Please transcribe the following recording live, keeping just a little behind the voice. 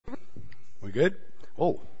We good?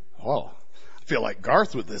 Oh, wow. I feel like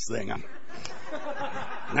Garth with this thing.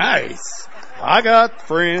 Nice. I got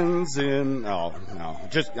friends in, oh, no,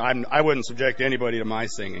 I wouldn't subject anybody to my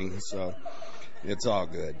singing, so it's all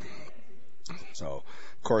good. So,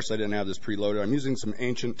 of course, I didn't have this preloaded. I'm using some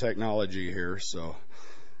ancient technology here, so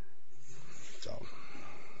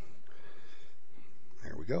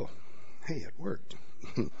there we go. Hey, it worked.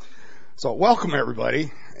 So, welcome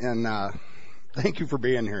everybody, and thank you for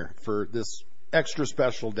being here for this extra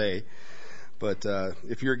special day. But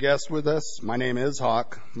if you're a guest with us, my name is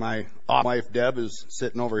Hawk. My wife Deb is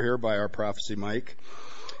sitting over here by our prophecy mic,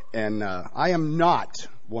 and I am not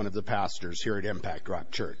one of the pastors here at Impact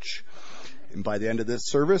Rock Church. And by the end of this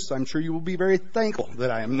service, I'm sure you will be very thankful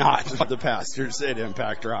that I am not one of the pastors at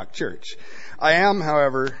Impact Rock Church. I am,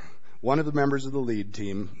 however, one of the members of the lead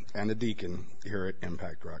team and a deacon here at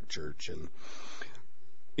Impact Rock Church. And,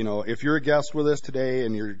 you know, if you're a guest with us today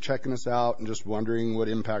and you're checking us out and just wondering what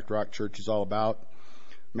Impact Rock Church is all about,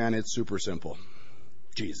 man, it's super simple.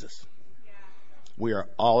 Jesus. Yeah. We are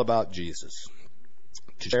all about Jesus.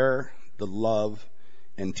 To share the love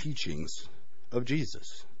and teachings of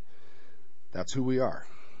Jesus. That's who we are.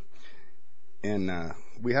 And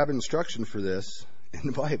we have instruction for this in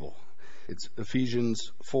the Bible. It's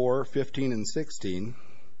Ephesians 4:15 and 16.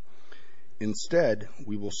 Instead,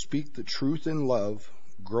 we will speak the truth in love,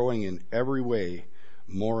 growing in every way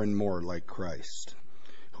more and more like Christ,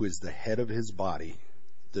 who is the head of his body,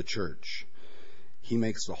 the church. He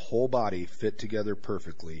makes the whole body fit together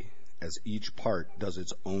perfectly as each part does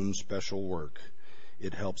its own special work.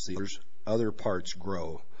 It helps the other parts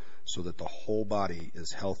grow so that the whole body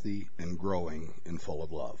is healthy and growing and full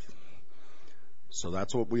of love. So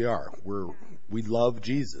that's what we are. We love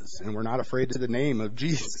Jesus, and we're not afraid of the name of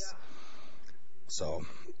Jesus. So,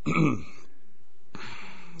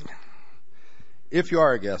 if you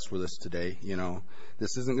are a guest with us today, you know,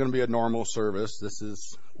 this isn't going to be a normal service.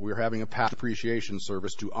 We're having a past appreciation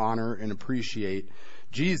service to honor and appreciate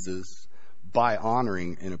Jesus by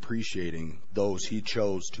honoring and appreciating those he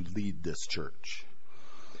chose to lead this church.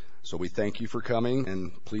 So we thank you for coming,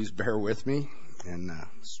 and please bear with me, and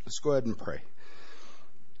let's go ahead and pray.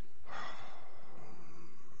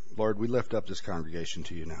 Lord, we lift up this congregation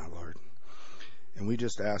to you now, Lord, and we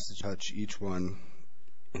just ask that you touch each one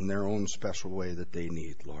in their own special way that they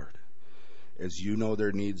need, Lord. As you know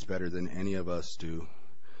their needs better than any of us do,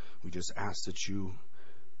 we just ask that you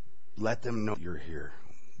let them know you're here.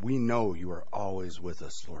 We know you are always with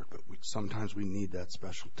us, Lord, but sometimes we need that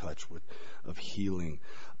special touch of healing,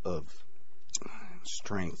 of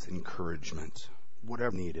strength, encouragement.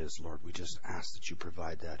 Whatever need is, Lord, we just ask that you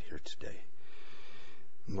provide that here today.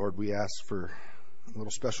 Lord, we ask for a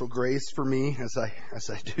little special grace for me as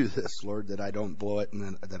I do this, Lord, that I don't blow it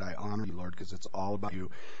and that I honor you, Lord, because it's all about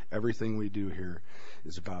you. Everything we do here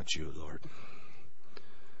is about you, Lord.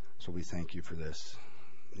 So we thank you for this.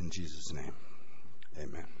 In Jesus' name,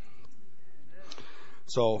 amen.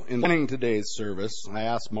 So in beginning today's service, I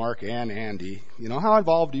asked Mark and Andy, you know, how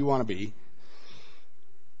involved do you want to be?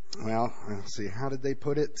 Well, let's see, how did they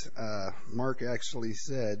put it? Mark actually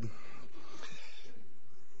said,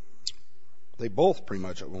 they both pretty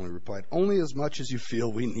much only replied, only as much as you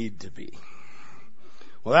feel we need to be.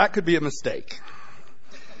 Well, that could be a mistake,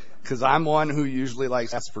 because I'm one who usually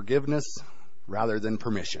likes to ask forgiveness rather than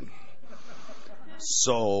permission.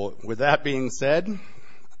 So with that being said,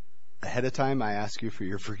 ahead of time, I ask you for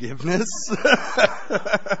your forgiveness.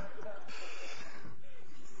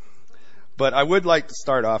 But I would like to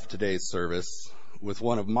start off today's service with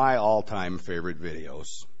one of my all-time favorite videos.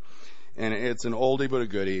 And it's an oldie but a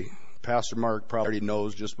goodie. Pastor Mark probably already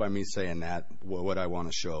knows just by me saying that what I want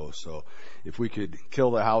to show. So if we could kill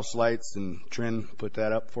the house lights and Trin, put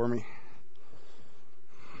that up for me.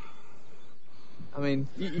 I mean,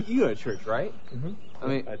 you go to church, right? Mm-hmm. I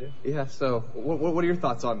mean, I do. Yeah. So, what are your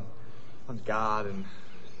thoughts on God and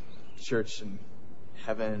church and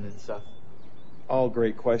heaven and stuff? All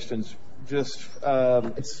great questions. Just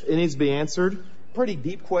it needs to be answered. Pretty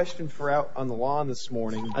deep question for out on the lawn this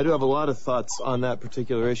morning. I do have a lot of thoughts on that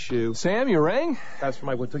particular issue. Sam, you rang? Pastor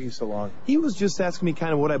Mike, what took you so long? He was just asking me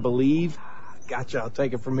kind of what I believe. Gotcha, I'll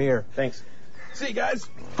take it from here. Thanks. See you guys.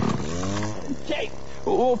 Okay.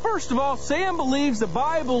 Well, first of all, Sam believes the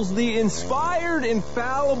Bible's the inspired,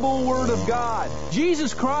 infallible Word of God.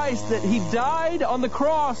 Jesus Christ, that He died on the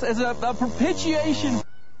cross as a propitiation.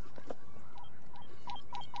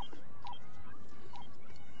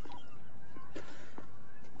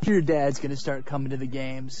 Your dad's gonna start coming to the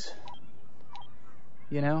games.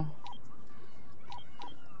 You know?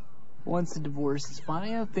 Once the divorce is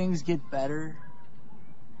final, things get better.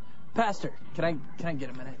 Pastor, can I get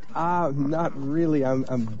a minute? Not really. I'm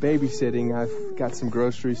babysitting. I've got some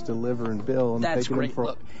groceries to deliver and bill. That's great.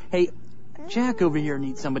 Look, hey, Jack over here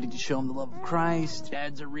needs somebody to show him the love of Christ.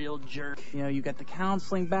 Dad's a real jerk. You know, you got the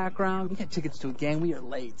counseling background. We got tickets to a game. We are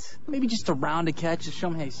late. Maybe just a round to catch to show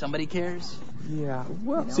him, hey, somebody cares. Yeah,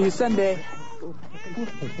 well... See you Sunday.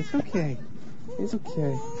 It's okay. It's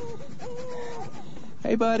okay.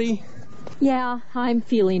 Hey, buddy. Yeah, I'm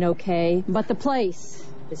feeling okay, but the place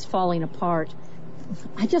is falling apart.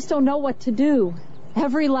 I just don't know what to do.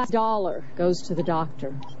 Every last dollar goes to the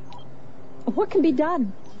doctor. What can be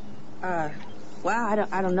done? Wow,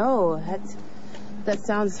 I don't know. That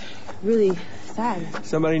sounds really sad.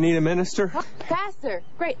 Somebody need a minister? Oh, Pastor,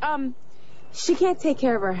 great. She can't take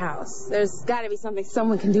care of her house. There's got to be something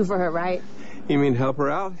someone can do for her, right? You mean help her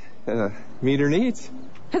out? Meet her needs?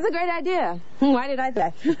 That's a great idea. Why did I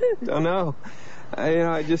say that? Don't know.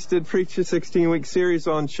 I just did preach a 16-week series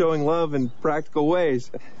on showing love in practical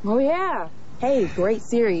ways. Oh, yeah. Hey, great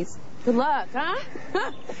series. Good luck,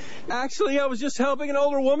 huh? Actually, I was just helping an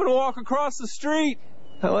older woman walk across the street.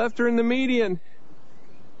 I left her in the median.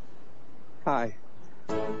 Hi.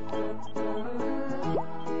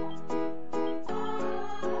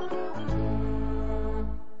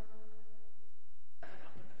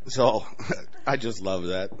 So, I just love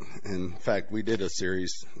that. In fact, we did a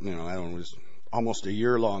series, it was almost a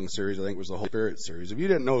year-long series. I think it was the Holy Spirit series. If you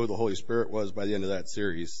didn't know who the Holy Spirit was by the end of that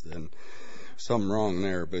series, then something wrong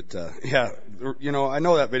there. But, I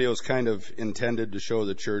know that video is kind of intended to show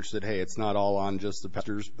the church that, hey, it's not all on just the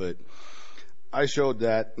pastors, but I showed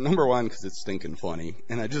that, number one, because it's stinking funny,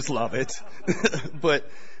 and I just love it. But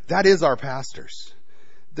that is our pastors.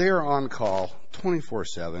 They are on call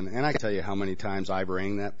 24/7, and I can tell you how many times I've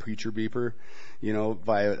rang that preacher beeper,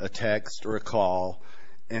 via a text or a call,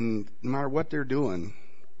 and no matter what they're doing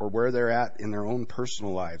or where they're at in their own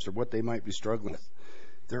personal lives or what they might be struggling with,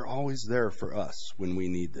 they're always there for us when we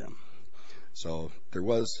need them. So there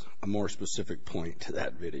was a more specific point to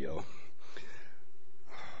that video.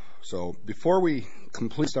 So before we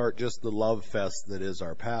completely start just the love fest that is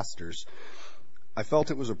our pastors, I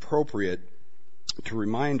felt it was appropriate to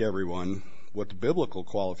remind everyone what the biblical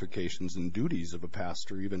qualifications and duties of a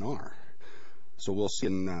pastor even are. So we'll see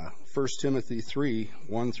in 1 Timothy 3,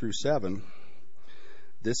 1 through 7,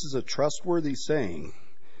 this is a trustworthy saying.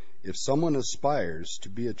 If someone aspires to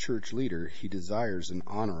be a church leader, he desires an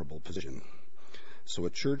honorable position. So a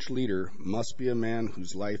church leader must be a man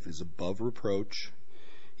whose life is above reproach.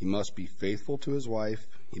 He must be faithful to his wife.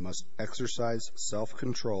 He must exercise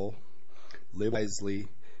self-control, live wisely,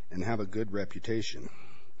 and have a good reputation.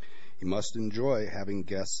 He must enjoy having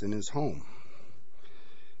guests in his home.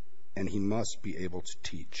 And he must be able to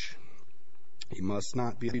teach. He must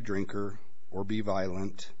not be a drinker or be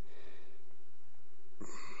violent.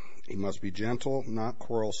 He must be gentle, not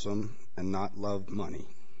quarrelsome, and not love money.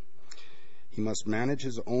 He must manage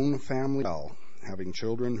his own family well, having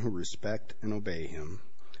children who respect and obey him.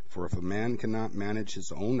 For if a man cannot manage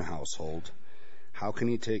his own household, how can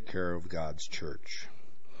he take care of God's church?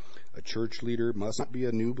 A church leader must not be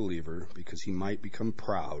a new believer, because he might become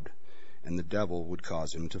proud, and the devil would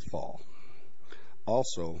cause him to fall.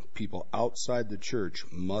 Also, people outside the church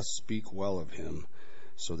must speak well of him,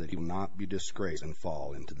 so that he will not be disgraced and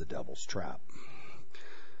fall into the devil's trap.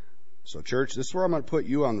 So, church, this is where I'm going to put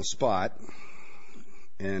you on the spot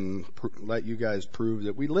and let you guys prove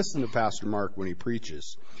that we listen to Pastor Mark when he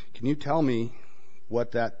preaches. Can you tell me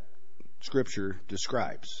what that scripture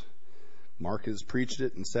describes? Mark has preached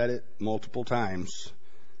it and said it multiple times.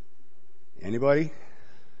 Anybody?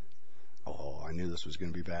 Oh, I knew this was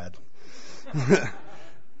going to be bad.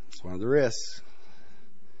 It's one of the risks.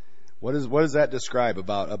 What does that describe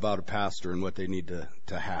about a pastor and what they need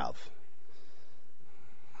to have?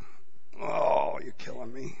 Oh, you're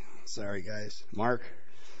killing me. Sorry, guys. Mark?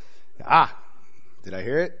 Did I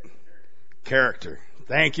hear it? Character.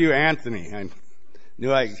 Thank you, Anthony. I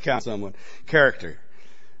knew I could count someone. Character.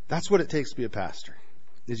 That's what it takes to be a pastor,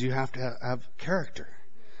 is you have to have character.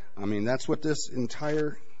 I mean, that's what this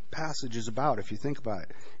entire passage is about, if you think about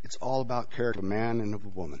it. It's all about character of a man and of a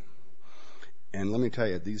woman. And let me tell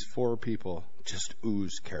you, these four people just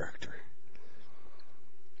ooze character.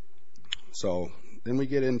 So then we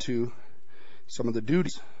get into some of the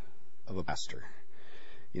duties of a pastor.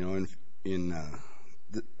 When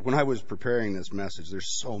I was preparing this message,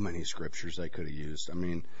 there's so many scriptures I could have used. I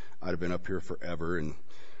mean, I'd have been up here forever and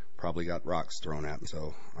probably got rocks thrown at me.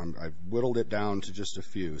 So I've whittled it down to just a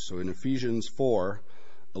few. So in Ephesians 4,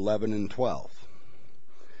 11 and 12.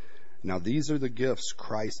 Now these are the gifts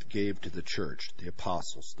Christ gave to the church, the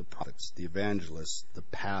apostles, the prophets, the evangelists, the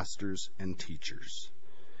pastors, and teachers.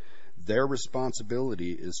 Their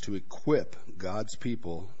responsibility is to equip God's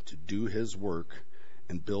people to do his work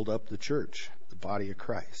and build up the church, the body of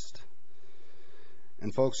Christ.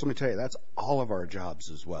 And folks, let me tell you, that's all of our jobs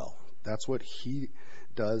as well. That's what he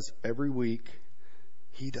does every week.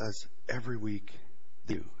 He does every week.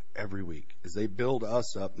 They do every week, is they build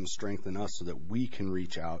us up and strengthen us so that we can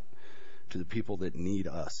reach out to the people that need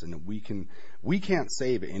us, and that we can't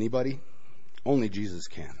save anybody. Only Jesus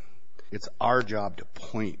can. It's our job to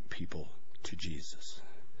point people to Jesus.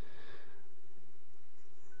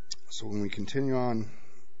 So when we continue on,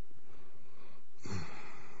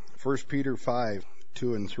 1 Peter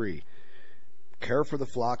 5:2-3. Care for the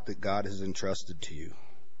flock that God has entrusted to you.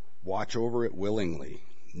 Watch over it willingly,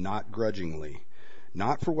 not grudgingly,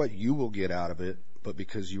 not for what you will get out of it, but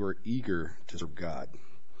because you are eager to serve God.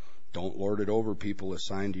 Don't lord it over people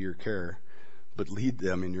assigned to your care, but lead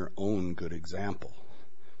them in your own good example.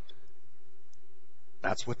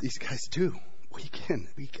 That's what these guys do, week in,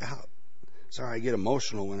 week out. Sorry, I get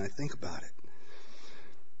emotional when I think about it.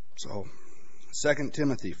 So, 2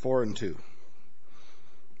 Timothy 4:2.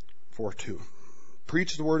 4:2.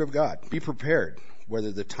 Preach the word of God. Be prepared,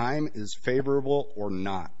 whether the time is favorable or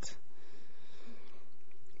not.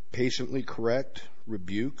 Patiently correct,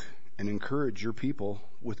 rebuke, and encourage your people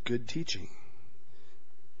with good teaching.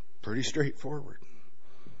 Pretty straightforward.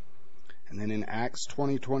 And then in Acts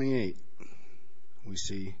 20:28, we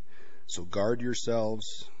see, so guard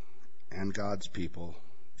yourselves and God's people,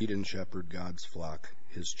 feed and shepherd God's flock,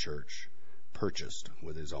 his church, purchased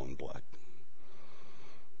with his own blood.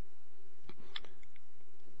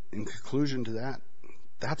 In conclusion to that,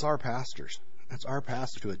 that's our pastors. That's our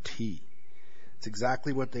pastor to a T. It's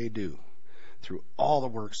exactly what they do through all the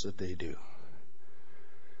works that they do.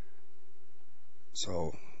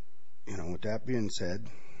 So, with that being said,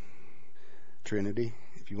 Trinity,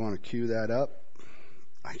 if you want to cue that up,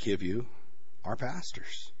 I give you our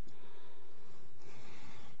pastors.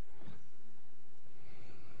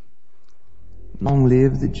 Long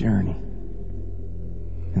live the journey,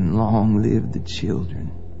 and long live the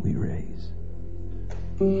children we raise.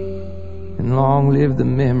 And long live the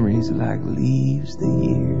memories like leaves the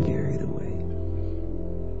year carried away.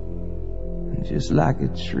 And just like a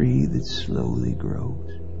tree that slowly grows,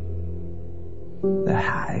 the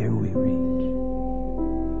higher we reach,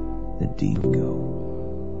 the deeper we go.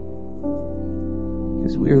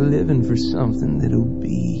 Because we're living for something that'll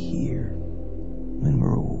be here when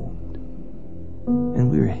we're old. And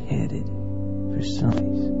we're headed for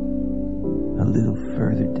someplace a little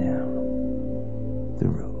further down the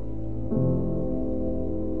road.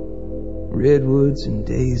 Redwoods and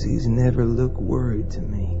daisies never look worried to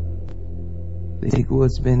me. They take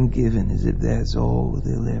what's been given as if that's all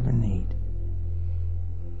they'll ever need.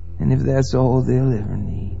 And if that's all they'll ever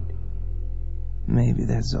need, maybe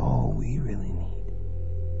that's all we really need.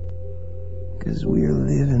 Because we're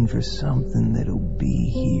living for something that'll be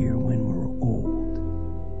here when we're old.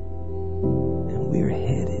 And we're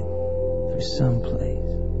headed for someplace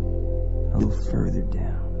a little further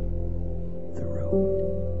down the road.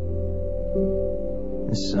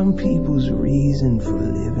 And some people's reason for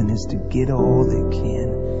living is to get all they can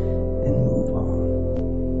and move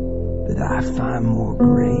on. But I find more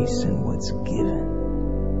grace in what's given,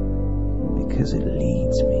 because it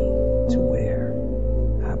leads me to where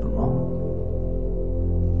I belong.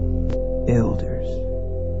 Elders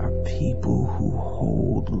are people who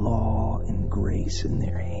hold law and grace in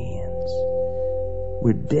their hands,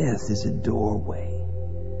 where death is a doorway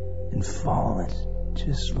and fallen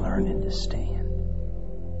just learning to stand.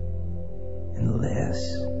 And less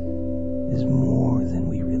is more than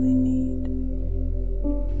we really need,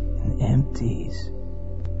 and empties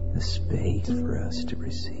the space for us to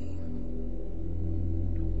receive.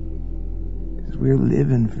 Because we're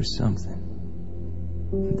living for something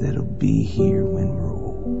that'll be here when we're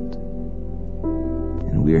old,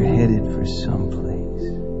 and we're headed for someplace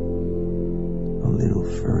a little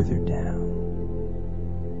further down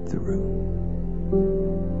the road.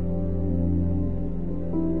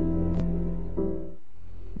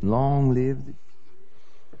 Long live the...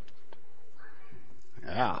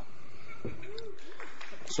 Yeah.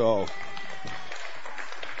 So,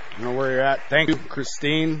 you know where you're at. Thank you,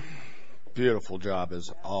 Christine. Beautiful job as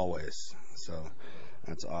always. So,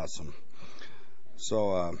 that's awesome.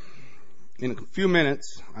 So, in a few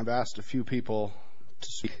minutes, I've asked a few people to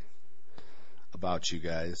speak about you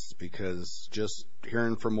guys, because just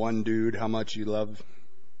hearing from one dude how much you love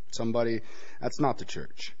somebody, that's not the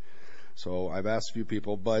church. So I've asked a few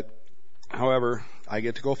people, but however, I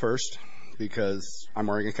get to go first because I'm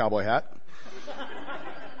wearing a cowboy hat.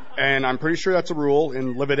 And I'm pretty sure that's a rule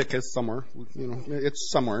in Leviticus somewhere.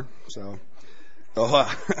 It's somewhere. So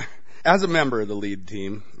as a member of the lead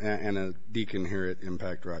team and a deacon here at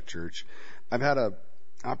Impact Rock Church, I've had an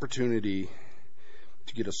opportunity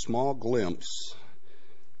to get a small glimpse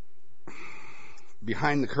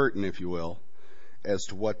behind the curtain, if you will, as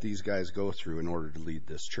to what these guys go through in order to lead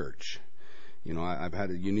this church. I've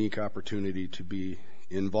had a unique opportunity to be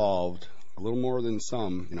involved a little more than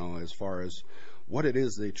some, as far as what it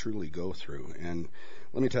is they truly go through. And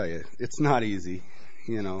let me tell you, it's not easy,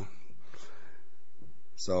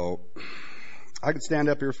 So I could stand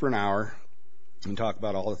up here for an hour and talk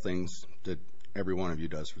about all the things that every one of you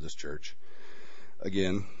does for this church.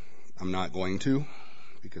 Again, I'm not going to,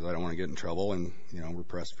 because I don't want to get in trouble, and we're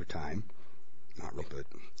pressed for time. Not really, but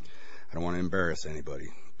I don't want to embarrass anybody.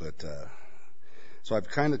 But so I've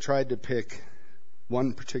kind of tried to pick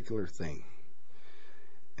one particular thing,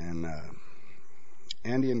 and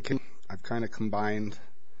Andy and Kim, I've kind of combined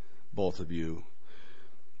both of you,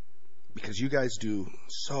 because you guys do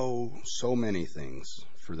so many things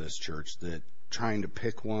for this church that trying to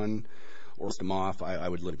pick one or list them off, I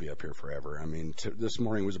would literally be up here forever. I mean, this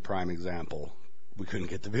morning was a prime example. We couldn't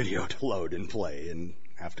get the video to load and play and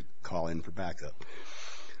have to call in for backup.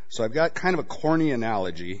 So I've got kind of a corny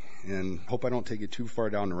analogy, and hope I don't take you too far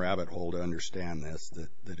down the rabbit hole to understand this,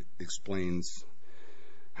 that explains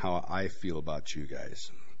how I feel about you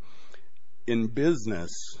guys. In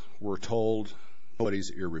business, we're told nobody's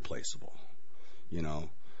irreplaceable.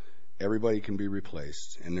 Everybody can be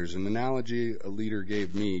replaced. And there's an analogy a leader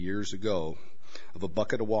gave me years ago of a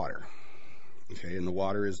bucket of water. Okay, and the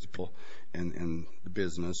water is the people and the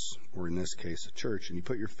business, or in this case, a church, and you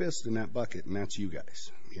put your fist in that bucket, and that's you guys,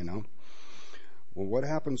 Well, what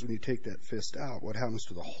happens when you take that fist out? What happens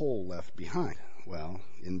to the hole left behind? Well,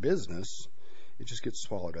 in business, it just gets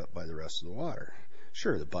swallowed up by the rest of the water.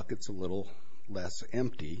 Sure, the bucket's a little less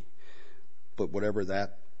empty, but whatever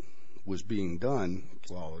that was being done,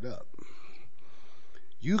 swallowed up.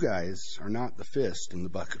 You guys are not the fist in the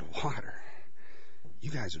bucket of water.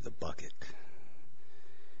 You guys are the bucket.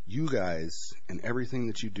 You guys and everything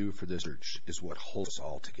that you do for this church is what holds us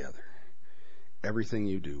all together. Everything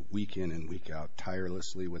you do, week in and week out,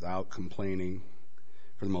 tirelessly, without complaining.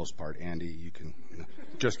 For the most part, Andy, you can,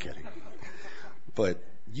 just kidding. But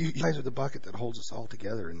you guys are the bucket that holds us all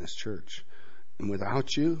together in this church. And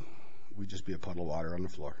without you, we'd just be a puddle of water on the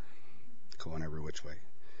floor, going every which way.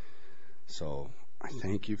 So I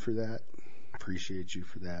thank you for that. I appreciate you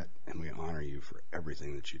for that. And we honor you for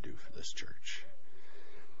everything that you do for this church.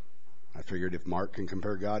 I figured if Mark can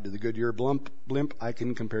compare God to the Goodyear blimp, I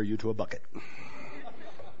can compare you to a bucket.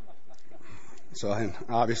 So and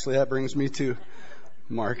obviously that brings me to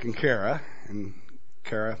Mark and Kara. And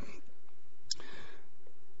Kara,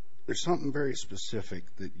 there's something very specific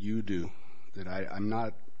that you do that I'm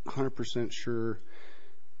not 100% sure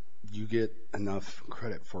you get enough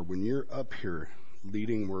credit for. When you're up here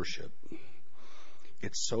leading worship,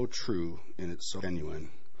 it's so true and it's so genuine.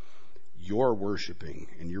 You're worshiping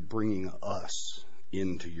and you're bringing us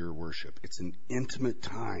into your worship. It's an intimate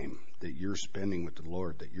time that you're spending with the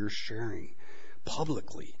Lord, that you're sharing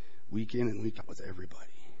publicly week in and week out with everybody.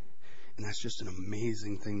 And that's just an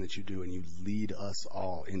amazing thing that you do, and you lead us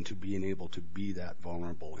all into being able to be that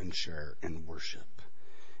vulnerable and share and worship.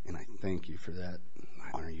 And I thank you for that.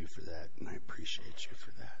 I honor you for that, and I appreciate you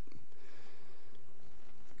for that.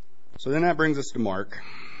 So then that brings us to Mark,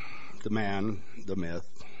 the man, the myth,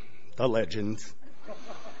 the legend,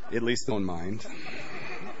 at least in my own mind.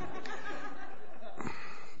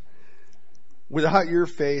 Without your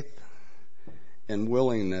faith and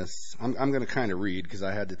willingness, I'm going to kind of read because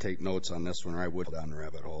I had to take notes on this one or I would go down the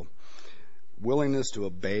rabbit hole. Willingness to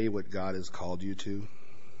obey what God has called you to,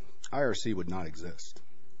 IRC would not exist.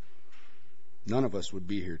 None of us would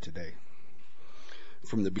be here today.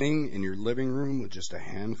 From the beginning in your living room with just a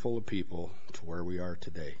handful of people to where we are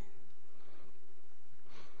today.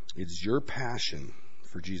 It's your passion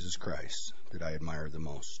for Jesus Christ that I admire the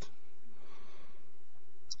most.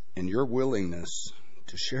 And your willingness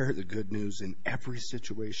to share the good news in every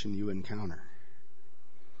situation you encounter.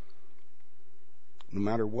 No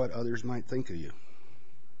matter what others might think of you.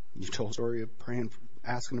 You told a story of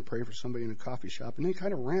asking to pray for somebody in a coffee shop, and they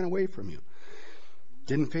kind of ran away from you.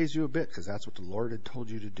 Didn't faze you a bit because that's what the Lord had told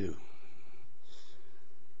you to do.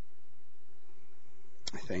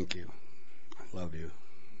 I thank you. I love you.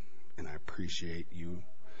 And I appreciate you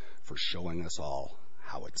for showing us all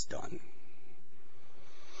how it's done.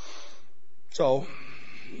 So,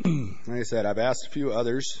 like I said, I've asked a few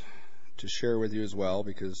others to share with you as well,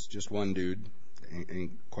 because just one dude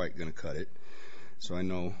ain't quite going to cut it. So I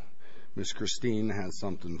know Miss Christine has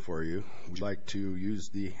something for you. Would you like to use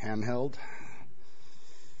the handheld?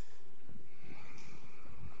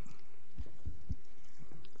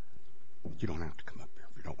 You don't have to come up here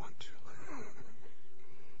if you don't want to.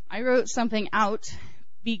 I wrote something out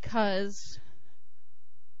because,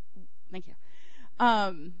 thank you,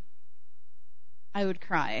 I would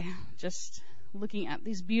cry just looking at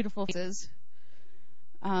these beautiful faces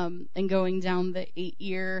and going down the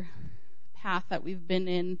 8-year path that we've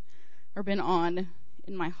been on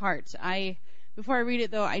in my heart. Before I read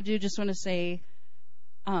it though, I do just want to say,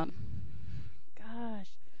 from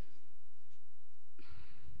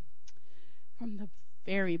the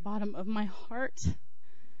very bottom of my heart,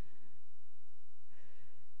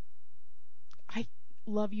 I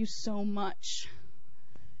love you so much,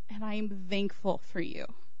 and I am thankful for you.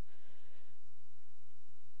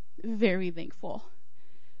 Very thankful.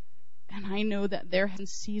 And I know that there have been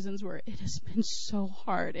seasons where it has been so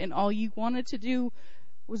hard, and all you wanted to do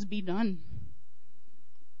was be done.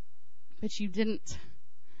 But you didn't.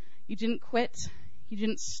 You didn't quit. You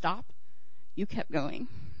didn't stop. You kept going.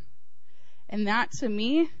 And that, to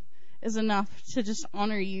me, is enough to just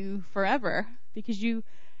honor you forever, because you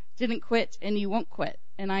didn't quit and you won't quit.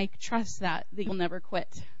 And I trust that you'll never quit.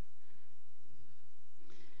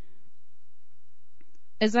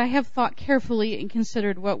 As I have thought carefully and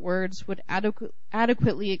considered what words would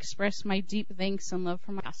adequately express my deep thanks and love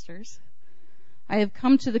for my pastors, I have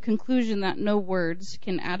come to the conclusion that no words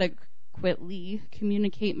can adequately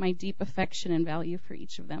communicate my deep affection and value for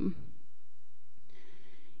each of them.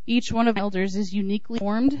 Each one of the elders is uniquely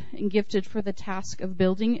formed and gifted for the task of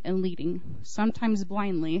building and leading, sometimes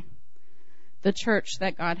blindly, the church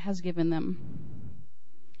that God has given them.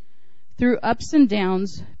 Through ups and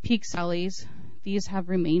downs, peaks, valleys, these have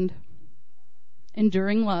remained.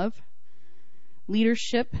 Enduring love,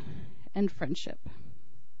 leadership, and friendship.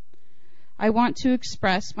 I want to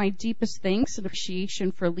express my deepest thanks and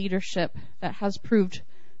appreciation for leadership that has proved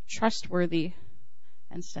trustworthy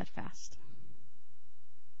and steadfast.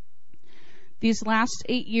 These last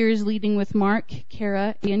 8 years leading with Mark,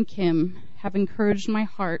 Kara, and Kim have encouraged my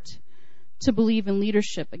heart to believe in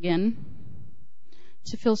leadership again,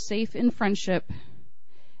 to feel safe in friendship,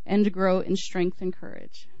 and to grow in strength and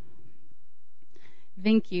courage.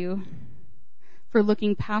 Thank you for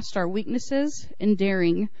looking past our weaknesses and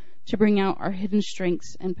daring to bring out our hidden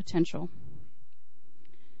strengths and potential.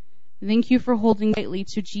 Thank you for holding tightly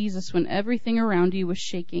to Jesus when everything around you was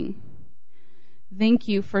shaking. Thank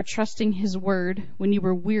you for trusting His word when you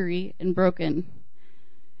were weary and broken.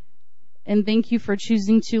 And thank you for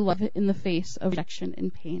choosing to love in the face of rejection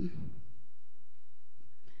and pain.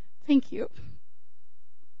 Thank you.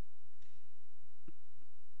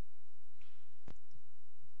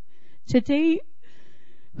 Today,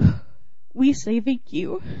 we say thank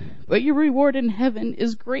you, but your reward in heaven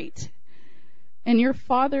is great. And your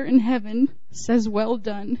Father in heaven says, well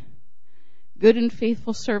done, good and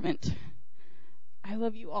faithful servant. I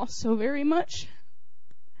love you all so very much.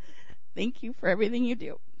 Thank you for everything you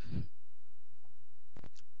do.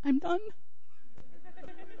 I'm done.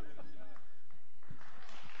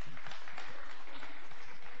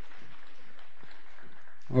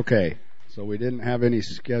 Okay, so we didn't have any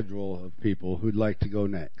schedule of people who'd like to go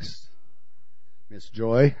next. Miss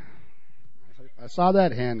Joy, I saw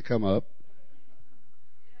that hand come up.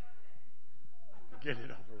 Get it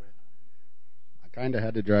over with. I kind of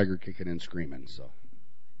had to drag her kicking and screaming, so.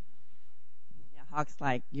 Yeah, Hawk's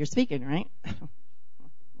like, you're speaking, right?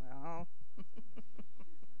 Well.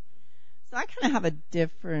 So I kind of have a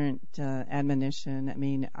different admonition. I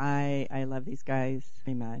mean, I love these guys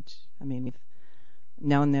very much. I mean, we've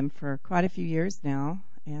known them for quite a few years now,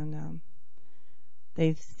 and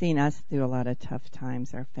they've seen us through a lot of tough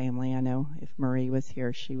times, our family. I know if Marie was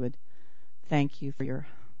here, she would thank you for your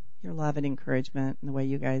love and encouragement and the way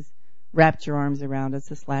you guys wrapped your arms around us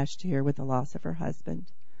this last year with the loss of her husband,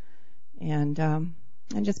 and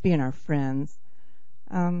just being our friends.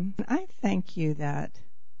 I thank you that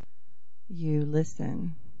you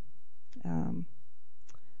listen.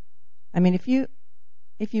 I mean, if you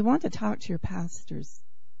want to talk to your pastors,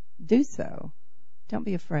 do so. Don't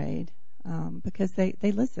be afraid, because they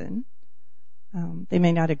listen. They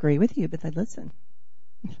may not agree with you, but they listen.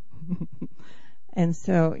 And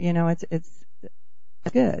so, you know, it's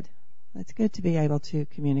good. It's good to be able to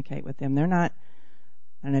communicate with them. They're not,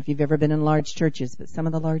 I don't know if you've ever been in large churches, but some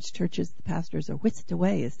of the large churches, the pastors are whisked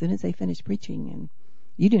away as soon as they finish preaching, and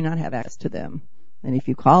you do not have access to them. And if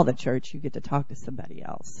you call the church, you get to talk to somebody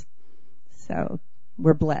else. So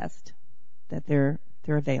we're blessed that they're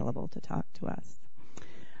available to talk to us.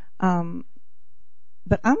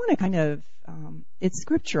 but I want to kind of, it's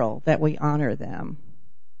scriptural that we honor them.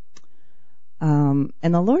 And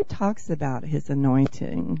the Lord talks about his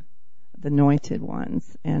anointing, the anointed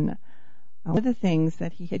ones. And one of the things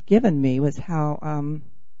that he had given me was how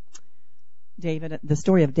the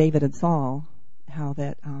story of David and Saul, how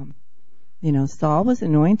that, Saul was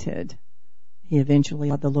anointed. He eventually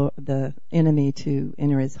allowed the enemy to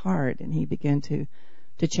enter his heart, and he began to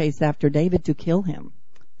chase after David to kill him.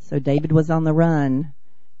 So David was on the run,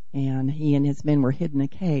 and he and his men were hid in a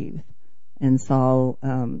cave. And Saul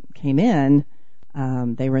came in.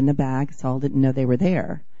 They were in the back. Saul didn't know they were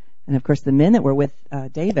there. And, of course, the men that were with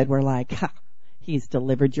David were like, ha, he's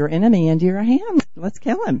delivered your enemy into your hands. Let's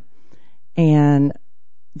kill him. And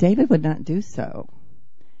David would not do so.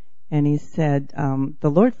 And he said, the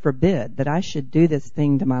Lord forbid that I should do this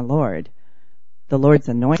thing to my Lord, the Lord's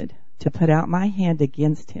anointed, to put out my hand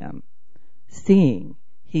against him, seeing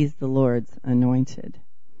he's the Lord's anointed.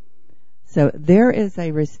 So there is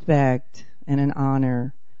a respect and an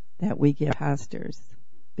honor that we give pastors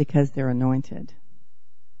because they're anointed.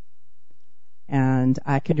 And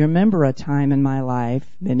I can remember a time in my life,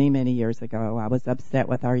 many, many years ago, I was upset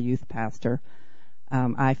with our youth pastor.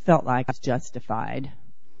 I felt like I was justified.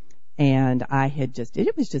 And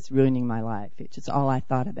it was just ruining my life. It's just all I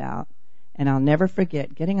thought about. And I'll never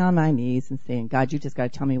forget getting on my knees and saying, God, you just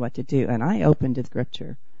got to tell me what to do. And I opened the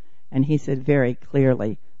scripture. And he said very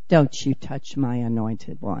clearly, don't you touch my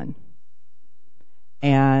anointed one.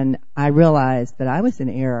 And I realized that I was in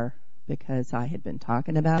error because I had been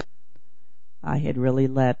talking about it. I had really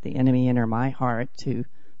let the enemy enter my heart to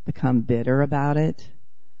become bitter about it.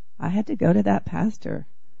 I had to go to that pastor.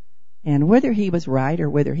 And whether he was right or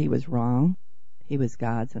whether he was wrong, he was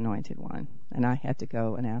God's anointed one. And I had to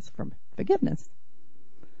go and ask for forgiveness.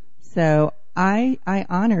 So I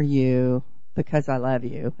honor you because I love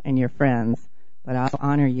you and your friends, but I'll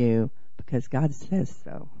honor you because God says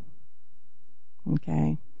so.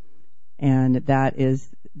 Okay? And that is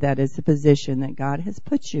the position that God has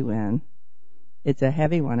put you in. It's a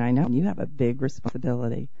heavy one, I know. You have a big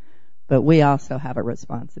responsibility, but we also have a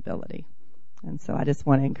responsibility. And so I just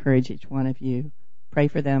want to encourage each one of you, pray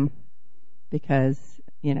for them because,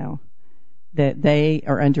 that they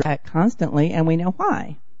are under attack constantly, and we know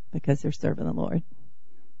why, because they're serving the Lord.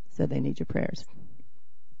 So they need your prayers.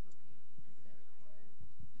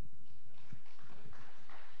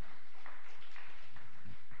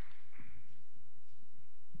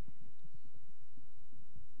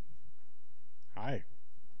 Hi.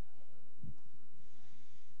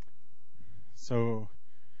 So,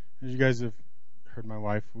 as you guys have heard my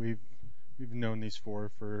wife, we've known these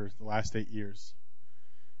four for the last 8 years.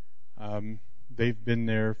 They've been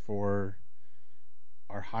there for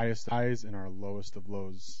our highest highs and our lowest of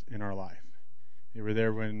lows in our life. They were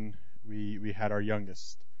there when we had our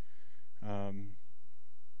youngest.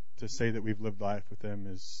 To say that we've lived life with them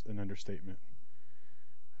is an understatement.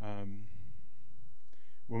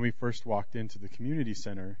 When we first walked into the community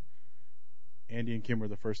center, Andy and Kim were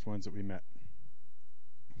the first ones that we met.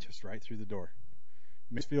 Just right through the door.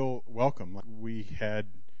 It made us feel welcome, like we had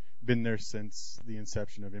been there since the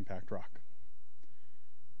inception of Impact Rock.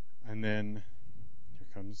 And then here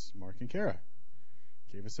comes Mark and Kara.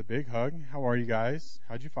 Gave us a big hug. How are you guys?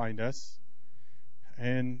 How'd you find us?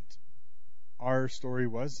 And our story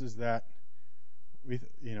is that we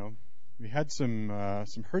had some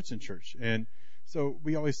hurts in church, and so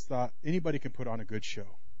we always thought anybody can put on a good show.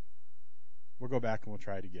 We'll go back and we'll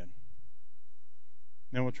try it again.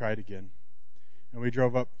 Then we'll try it again. And we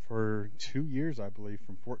drove up for 2 years, I believe,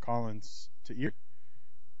 from Fort Collins to Erie,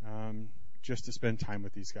 just to spend time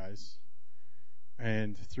with these guys.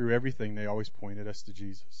 And through everything, they always pointed us to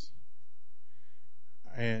Jesus.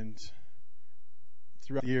 And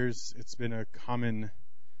throughout the years, it's been a common,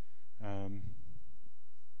 I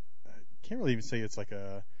can't really even say it's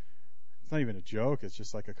not even a joke, it's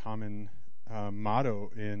just like a common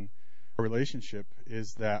motto in our relationship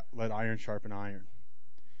is that let iron sharpen iron.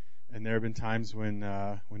 And there have been times when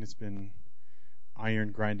it's been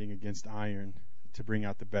iron grinding against iron to bring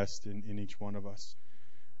out the best in each one of us.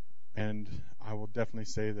 And I will definitely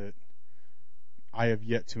say that I have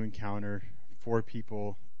yet to encounter 4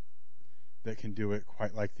 people that can do it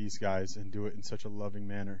quite like these guys and do it in such a loving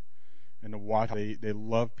manner. And to watch they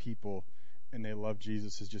love people and they love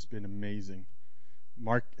Jesus has just been amazing.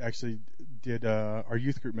 Mark actually did our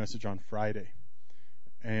youth group message on Friday.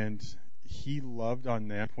 And he loved on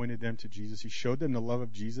them, pointed them to Jesus. He showed them the love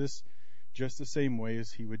of Jesus just the same way as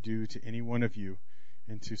he would do to any one of you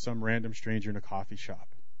and to some random stranger in a coffee shop.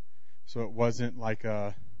 So it wasn't like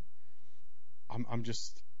I'm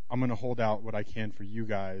I'm going to hold out what I can for you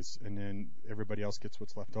guys, and then everybody else gets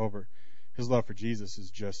what's left over. His love for Jesus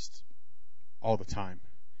is just all the time.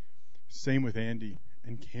 Same with Andy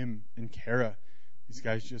and Kim and Kara. These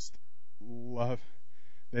guys just love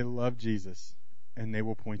Jesus, and they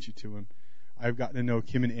will point you to him. I've gotten to know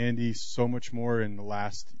Kim and Andy so much more in the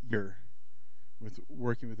last year with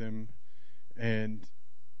working with him, and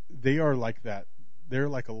they are like that. They're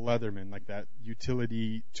like a Leatherman, like that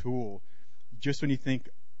utility tool. Just when you think,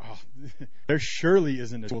 oh, there surely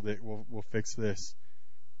isn't a tool that will fix this.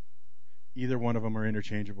 Either one of them are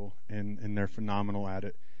interchangeable, and they're phenomenal at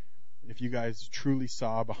it. If you guys truly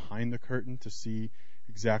saw behind the curtain to see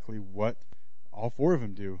exactly what all four of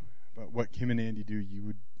them do, but what Kim and Andy do,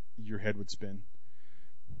 your head would spin.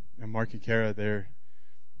 And Mark and Kara, they're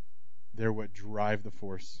what drive the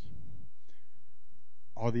force.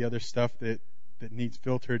 All the other stuff that needs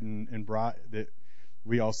filtered and brought, that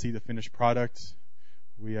we all see the finished product,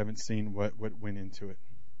 we haven't seen what went into it.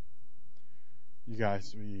 You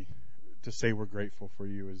guys, to say we're grateful for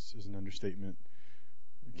you is an understatement.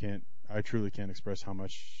 I truly can't express how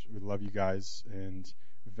much we love you guys and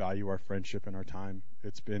value our friendship and our time.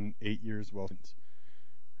 It's been 8 years well spent,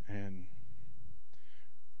 and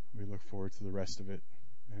we look forward to the rest of it.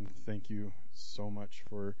 And thank you so much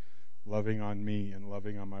for loving on me and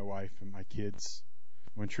loving on my wife and my kids.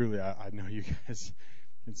 When truly, I know you guys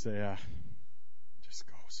can say, just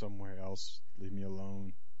go somewhere else, leave me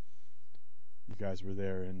alone. You guys were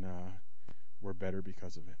there, and we're better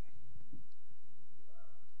because of it.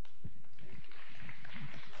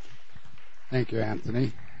 Thank you,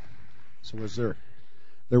 Anthony. So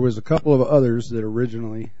there was a couple of others that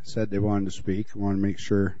originally said they wanted to speak. I want to make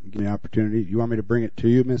sure, give me the opportunity. You want me to bring it to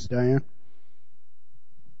you, Miss Diane?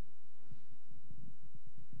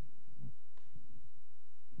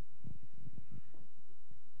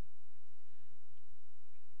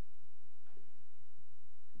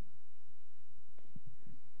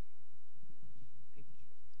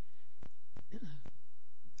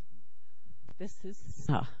 This is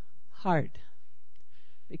hard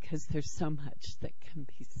because there's so much that can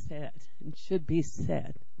be said and should be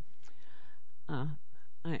said. I'm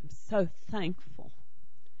so thankful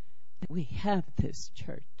that we have this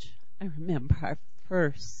church. I remember our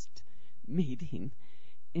first meeting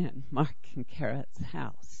in Mark and Kara's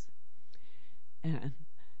house. And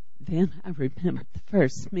then I remember the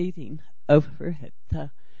first meeting over at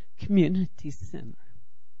the community center.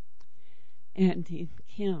 Andy and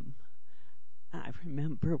Kim, I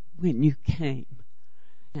remember when you came,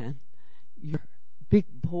 and your big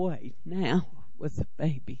boy now was a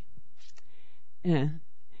baby. And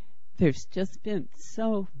there's just been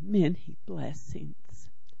so many blessings.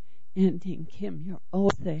 Andy and Kim, you're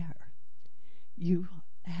always there. You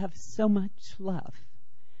have so much love.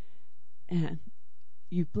 And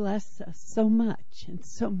you bless us so much in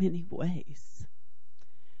so many ways.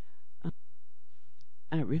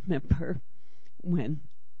 I remember when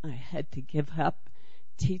I had to give up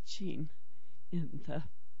teaching in the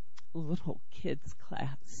little kids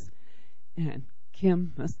class, and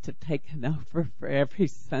Kim must have taken over for every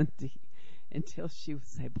Sunday until she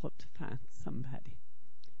was able to find somebody.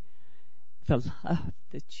 The love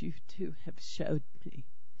that you two have shown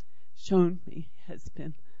me has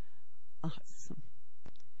been awesome.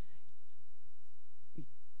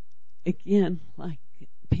 Again, like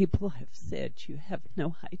people have said, you have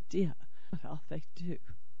no idea what all they do.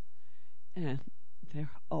 And they're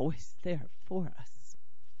always there for us.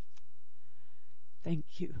 Thank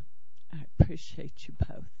you. I appreciate you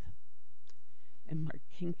both. And Mark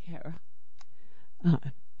and Kara,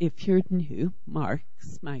 if you're new,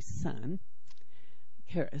 Mark's my son.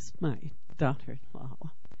 Kara's my daughter-in-law.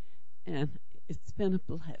 And it's been a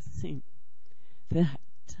blessing that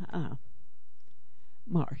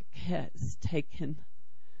Mark has taken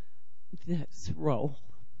this role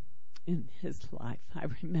in his life. I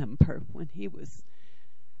remember when he was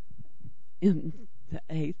in the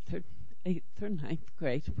 8th or 9th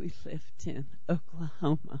grade, we lived in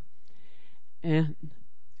Oklahoma, and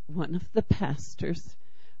one of the pastors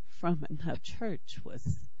from another church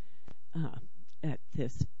was at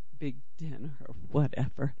this big dinner or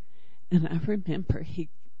whatever, and I remember he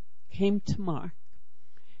came to Mark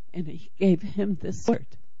and he gave him this word: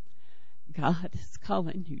 God is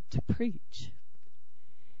calling you to preach.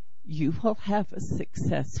 You will have a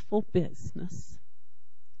successful business,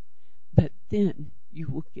 but then you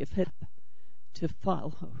will give it up to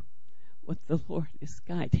follow what the Lord is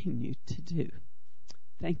guiding you to do.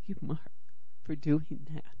 Thank you, Mark, for doing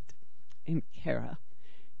that. And Kara,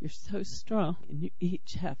 you're so strong, and you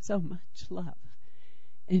each have so much love,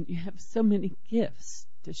 and you have so many gifts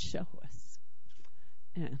to show us.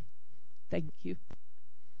 And thank you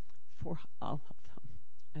for all of them.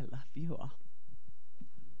 I love you all.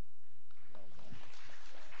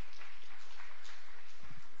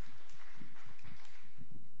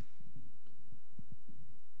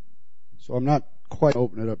 So I'm not quite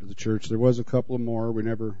opening it up to the church. There was a couple of more we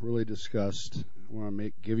never really discussed. I want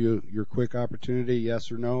to give you your quick opportunity,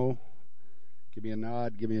 yes or no. Give me a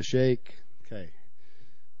nod, give me a shake. Okay.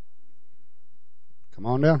 Come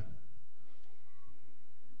on down.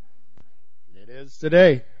 It is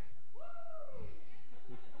today.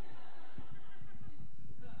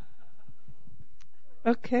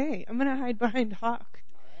 Okay, I'm going to hide behind Hawk.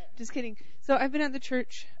 Just kidding. So I've been at the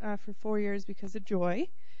church for 4 years because of Joy.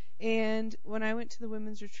 And when I went to the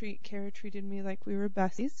women's retreat, Kara treated me like we were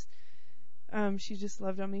besties. She just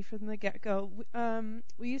loved on me from the get-go.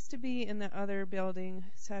 We used to be in the other building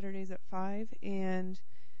Saturdays at 5, and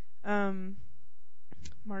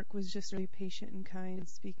Mark was just really patient and kind and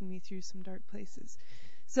speaking me through some dark places.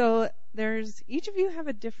 So each of you have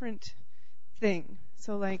a different thing.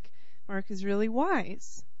 So like Mark is really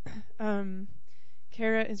wise.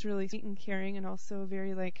 Kara is really sweet and caring and also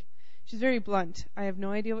she's very blunt. I have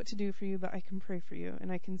no idea what to do for you, but I can pray for you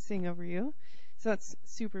and I can sing over you. So that's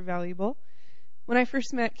super valuable. When I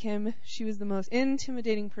first met Kim, she was the most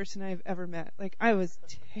intimidating person I've ever met. Like, I was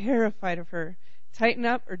terrified of her. Tighten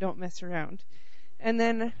up or don't mess around. And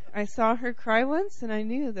then I saw her cry once, and I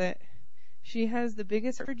knew that she has the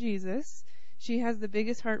biggest heart for Jesus. She has the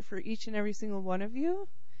biggest heart for each and every single one of you.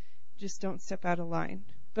 Just don't step out of line.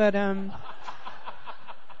 But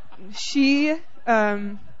she's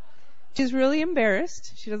really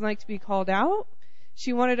embarrassed. She doesn't like to be called out.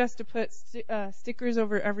 She wanted us to put stickers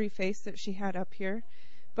over every face that she had up here.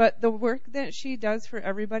 But the work that she does for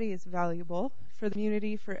everybody is valuable, for the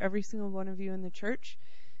community, for every single one of you in the church.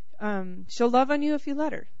 She'll love on you if you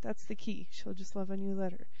let her. That's the key. She'll just love on you,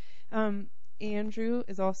 let her. Andrew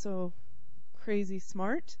is also crazy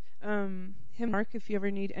smart. Him and Mark, if you ever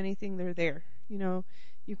need anything, they're there. You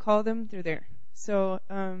call them, they're there. So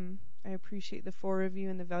I appreciate the four of you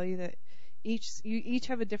and the value that you each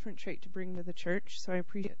have a different trait to bring to the church. So I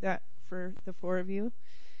appreciate that for the four of you.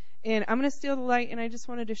 And I'm going to steal the light, and I just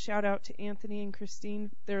wanted to shout out to Anthony and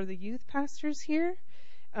Christine. They're the youth pastors here.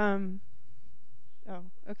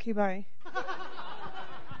 Okay, bye.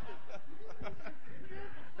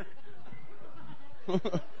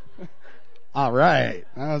 All right.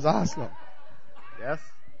 That was awesome. Yes?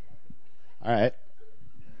 All right.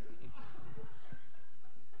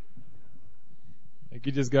 I think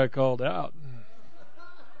you just got called out.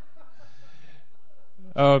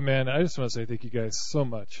 Oh, man, I just want to say thank you guys so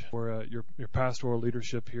much for your pastoral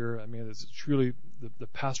leadership here. I mean, it's truly the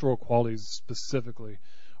pastoral qualities specifically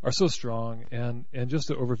are so strong, and just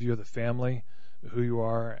the overview of the family, who you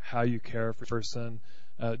are, how you care for a person,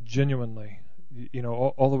 genuinely,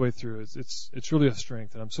 all the way through. It's really a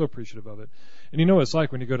strength, and I'm so appreciative of it. And you know what it's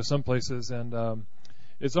like when you go to some places and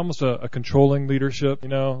it's almost a controlling leadership,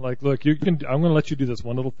 like, look, I'm going to let you do this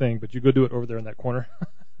one little thing, but you go do it over there in that corner.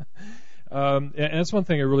 And that's one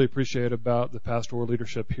thing I really appreciate about the pastoral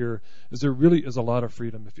leadership here is there really is a lot of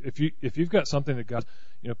freedom. If you've got something that God's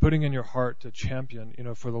putting in your heart to champion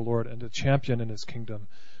for the Lord and to champion in His kingdom,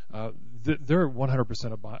 they're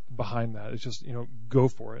 100% behind that. It's just go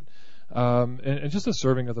for it, and just the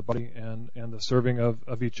serving of the body and the serving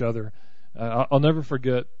of each other. I'll never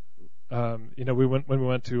forget. We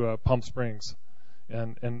went to Palm Springs,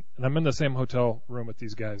 and I'm in the same hotel room with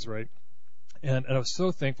these guys, right? And I was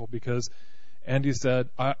so thankful because Andy said,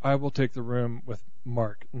 I will take the room with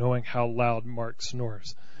Mark, knowing how loud Mark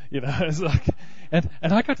snores. It's like, and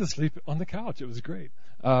I got to sleep on the couch. It was great.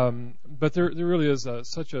 But there really is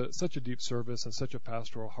such a deep service and such a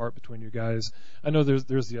pastoral heart between you guys. I know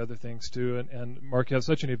there's the other things too, and Mark has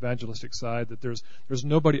such an evangelistic side that there's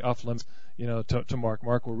nobody off limits, to Mark.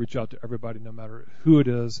 Mark will reach out to everybody, no matter who it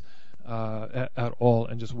is, at all,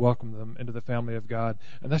 and just welcome them into the family of God.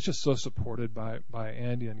 And that's just so supported by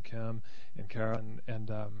Andy and Kim and Kara.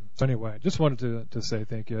 So anyway, just wanted to say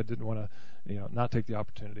thank you. I didn't want to, not take the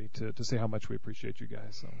opportunity to say how much we appreciate you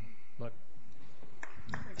guys. So, look.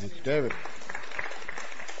 Thank you, David.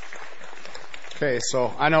 Okay,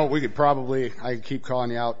 so I know I could keep calling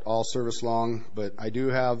you out all service long, but I do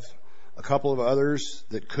have a couple of others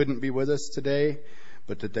that couldn't be with us today,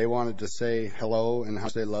 but that they wanted to say hello and how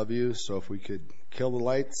much they love you. So if we could kill the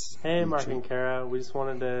lights. Hey, Mark and Kara. We just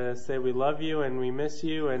wanted to say we love you and we miss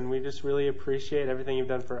you, and we just really appreciate everything you've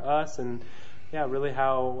done for us, and really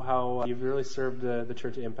how you've really served the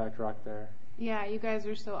Church at Impact Rock there. Yeah, you guys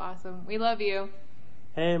are so awesome. We love you.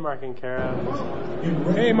 Hey, Mark and Kara.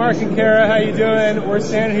 Hey, Mark and Kara, how you doing? We're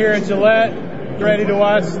standing here at Gillette. ready to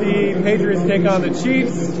watch the Patriots take on the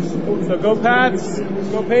Chiefs. So go Pats,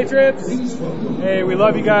 go Patriots. Hey, we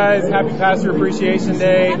love you guys. Happy Pastor Appreciation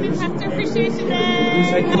Day. Happy Pastor Appreciation Day.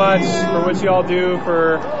 Thank you much for what you all do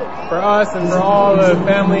for us and for all the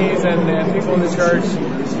families and people in the church.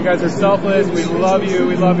 You guys are selfless. We love you.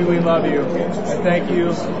 We love you. We love you. And thank you.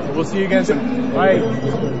 We'll see you again soon.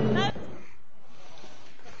 Bye.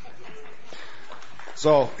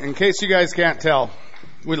 So, in case you guys can't tell,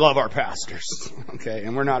 we love our pastors, okay,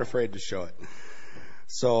 and we're not afraid to show it.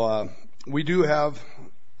 So, we do have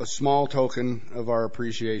a small token of our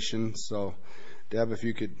appreciation. So, Deb, if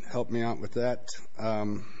you could help me out with that.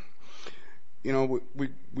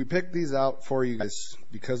 We picked these out for you guys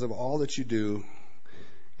because of all that you do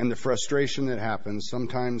and the frustration that happens.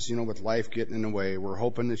 Sometimes, with life getting in the way, we're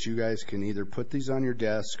hoping that you guys can either put these on your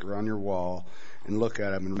desk or on your wall and look at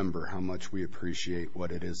them and remember how much we appreciate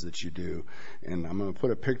what it is that you do. And I'm going to put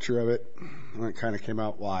a picture of it. It kind of came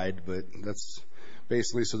out wide, but that's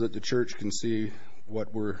basically so that the church can see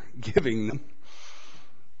what we're giving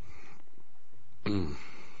them.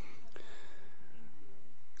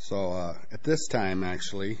 So at this time,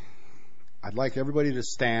 actually, I'd like everybody to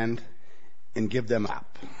stand and give them a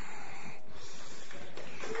clap.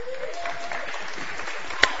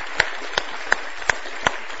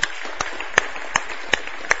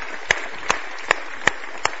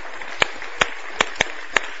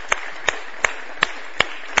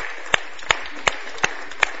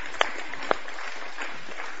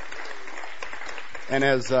 And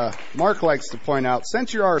as Mark likes to point out,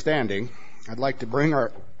 since you are standing, I'd like to bring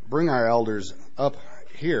our elders up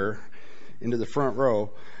here into the front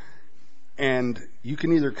row, and you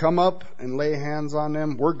can either come up and lay hands on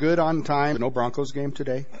them. We're good on time. No Broncos game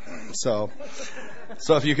today, so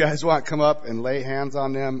if you guys want to come up and lay hands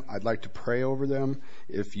on them, I'd like to pray over them.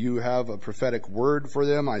 If you have a prophetic word for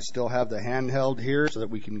them, I still have the handheld here so that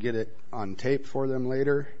we can get it on tape for them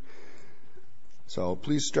later. So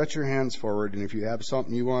please stretch your hands forward, and if you have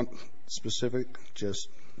something you want specific, just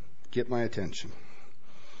get my attention.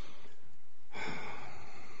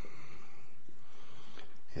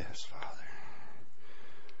 Yes, Father.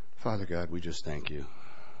 Father God, we just thank you.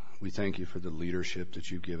 We thank you for the leadership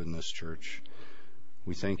that you've given this church.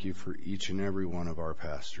 We thank you for each and every one of our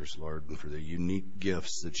pastors, Lord, and for the unique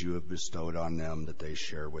gifts that you have bestowed on them that they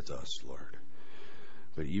share with us, Lord.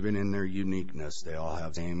 But even in their uniqueness, they all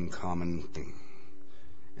have the same common thing,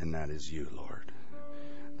 and that is you, Lord.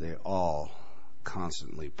 They all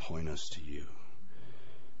constantly point us to you.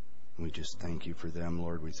 We just thank you for them,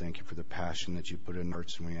 Lord. We thank you for the passion that you put in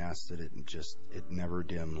hearts, and we ask that it never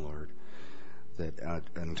dim, Lord. That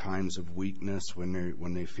in times of weakness,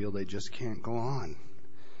 when they feel they just can't go on,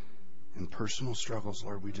 in personal struggles,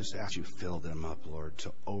 Lord, we just ask you fill them up, Lord,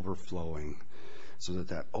 to overflowing, so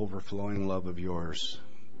that overflowing love of yours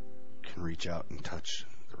can reach out and touch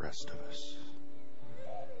the rest of us.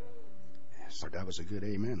 Yes, Lord, that was a good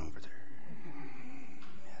amen over there.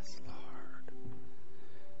 Yes, Lord.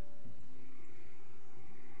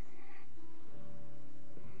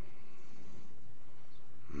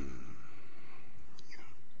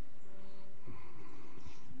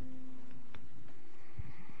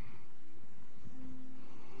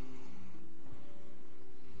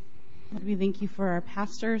 Lord, we thank you for our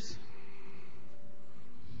pastors.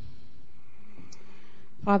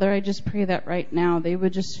 Father, I just pray that right now they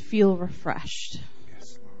would just feel refreshed.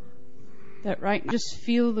 Yes, Lord. That right now, just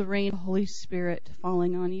feel the rain of the Holy Spirit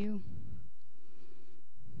falling on you.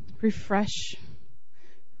 Refresh,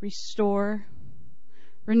 restore,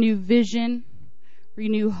 renew vision,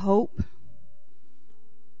 renew hope.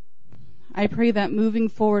 I pray that moving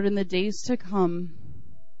forward in the days to come,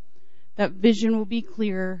 that vision will be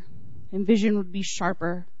clearer and vision would be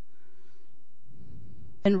sharper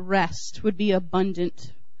and rest would be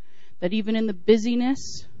abundant. That even in the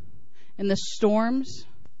busyness, in the storms,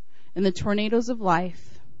 in the tornadoes of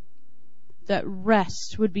life, that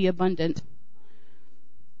rest would be abundant.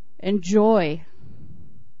 And joy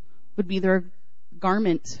would be their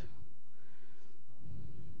garment.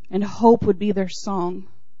 And hope would be their song.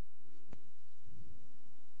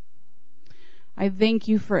 I thank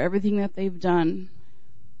you for everything that they've done.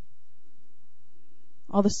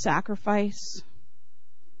 All the sacrifice,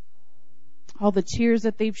 all the tears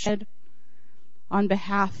that they've shed on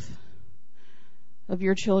behalf of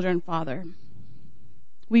your children, Father.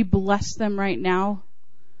 We bless them right now.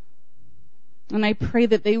 And I pray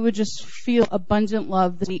that they would just feel abundant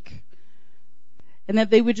love this week. And that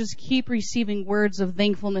they would just keep receiving words of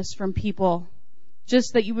thankfulness from people.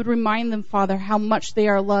 Just that you would remind them, Father, how much they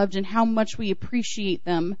are loved and how much we appreciate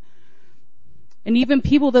them. And even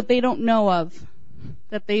people that they don't know of,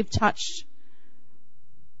 that they've touched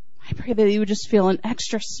I pray that they would just feel an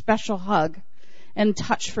extra special hug and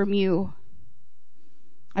touch from you.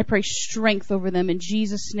 I pray strength over them in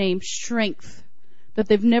Jesus' name, strength that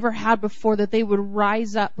they've never had before, that they would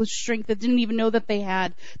rise up with strength that didn't even know that they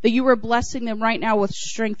had, that you are blessing them right now with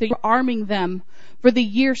strength, that you're arming them for the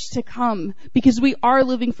years to come, because we are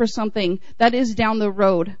living for something that is down the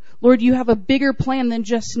road. Lord, you have a bigger plan than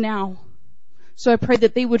just now. So I pray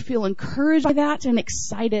that they would feel encouraged by that and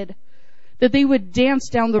excited, that they would dance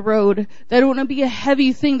down the road, that it wouldn't be a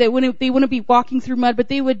heavy thing, that they wouldn't be walking through mud, but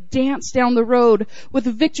they would dance down the road with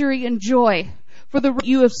victory and joy for the road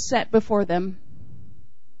you have set before them.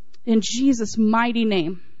 In Jesus' mighty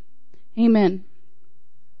name, amen.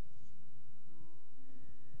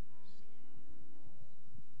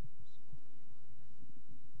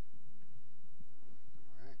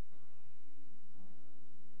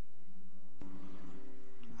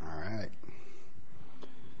 All right.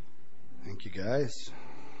 Thank you, guys.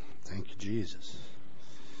 Thank you, Jesus.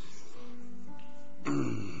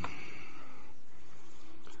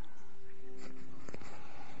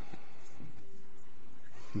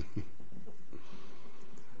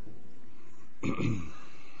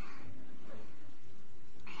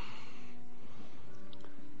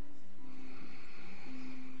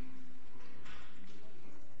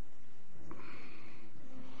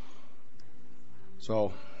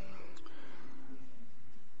 So,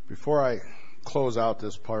 before I close out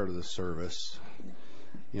this part of the service,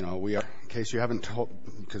 we are, in case you haven't told,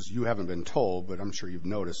 because you haven't been told, but I'm sure you've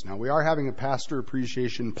noticed now, we are having a pastor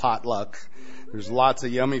appreciation potluck. There's lots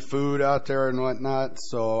of yummy food out there and whatnot,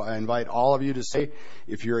 so I invite all of you to stay.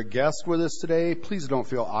 If you're a guest with us today, please don't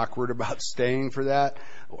feel awkward about staying for that.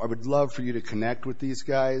 I would love for you to connect with these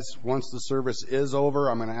guys. Once the service is over,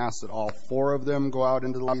 I'm going to ask that all 4 of them go out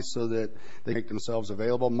into the lobby so that they make themselves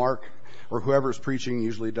available. Mark, or whoever's preaching,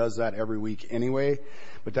 usually does that every week anyway,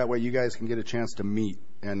 but that way you guys can get a chance to meet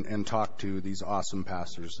and talk to these awesome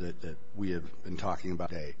pastors that we have been talking about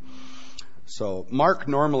today. So Mark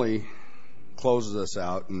normally closes us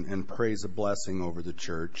out and prays a blessing over the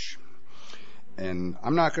church. And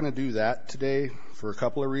I'm not going to do that today for a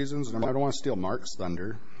couple of reasons. And I don't want to steal Mark's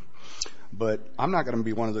thunder, but I'm not going to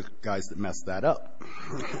be one of the guys that messed that up,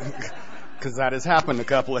 because that has happened a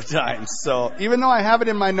couple of times. So even though I have it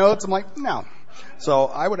in my notes, I'm like, no. So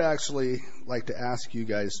I would actually like to ask you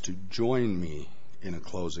guys to join me in a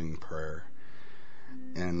closing prayer.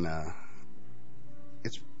 And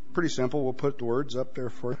it's pretty simple. We'll put the words up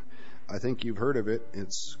there for you. I think you've heard of it.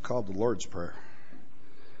 It's called the Lord's Prayer.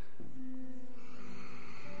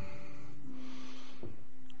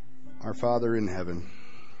 Our Father in heaven,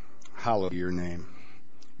 hallowed be your name.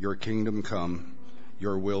 Your kingdom come,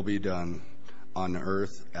 your will be done, on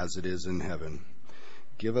earth as it is in heaven.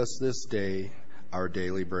 Give us this day our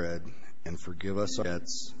daily bread, and forgive us our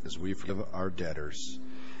debts as we forgive our debtors.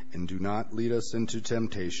 And do not lead us into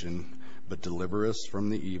temptation, but deliver us from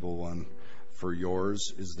the evil one. For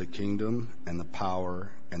yours is the kingdom and the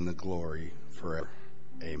power and the glory forever.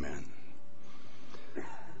 Amen.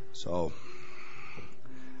 So,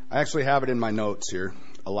 I actually have it in my notes here.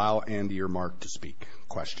 Allow Andy or Mark to speak.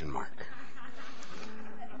 Question mark.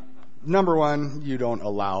 Number 1, you don't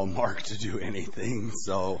allow Mark to do anything.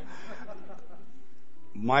 So,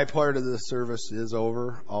 my part of the service is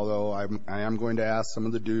over, although I am going to ask some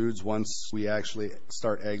of the dudes once we actually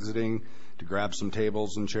start exiting to grab some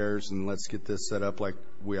tables and chairs and let's get this set up like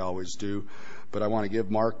we always do. But I want to give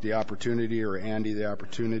Mark the opportunity, or Andy the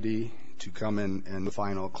opportunity, to come in and the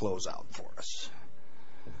final closeout for us.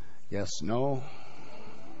 Yes, no?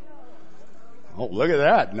 Oh, look at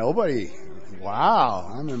that. Nobody. Wow,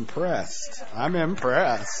 I'm impressed.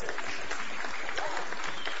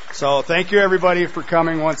 So thank you everybody for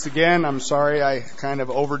coming once again. I'm sorry I kind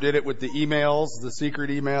of overdid it with the emails, the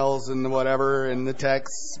secret emails and the whatever and the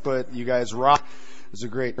texts, but you guys rock. It was a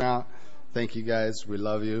great round. Thank you guys. We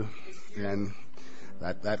love you. And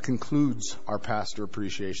that concludes our pastor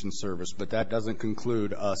appreciation service, but that doesn't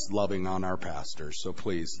conclude us loving on our pastors. So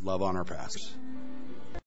please love on our pastors.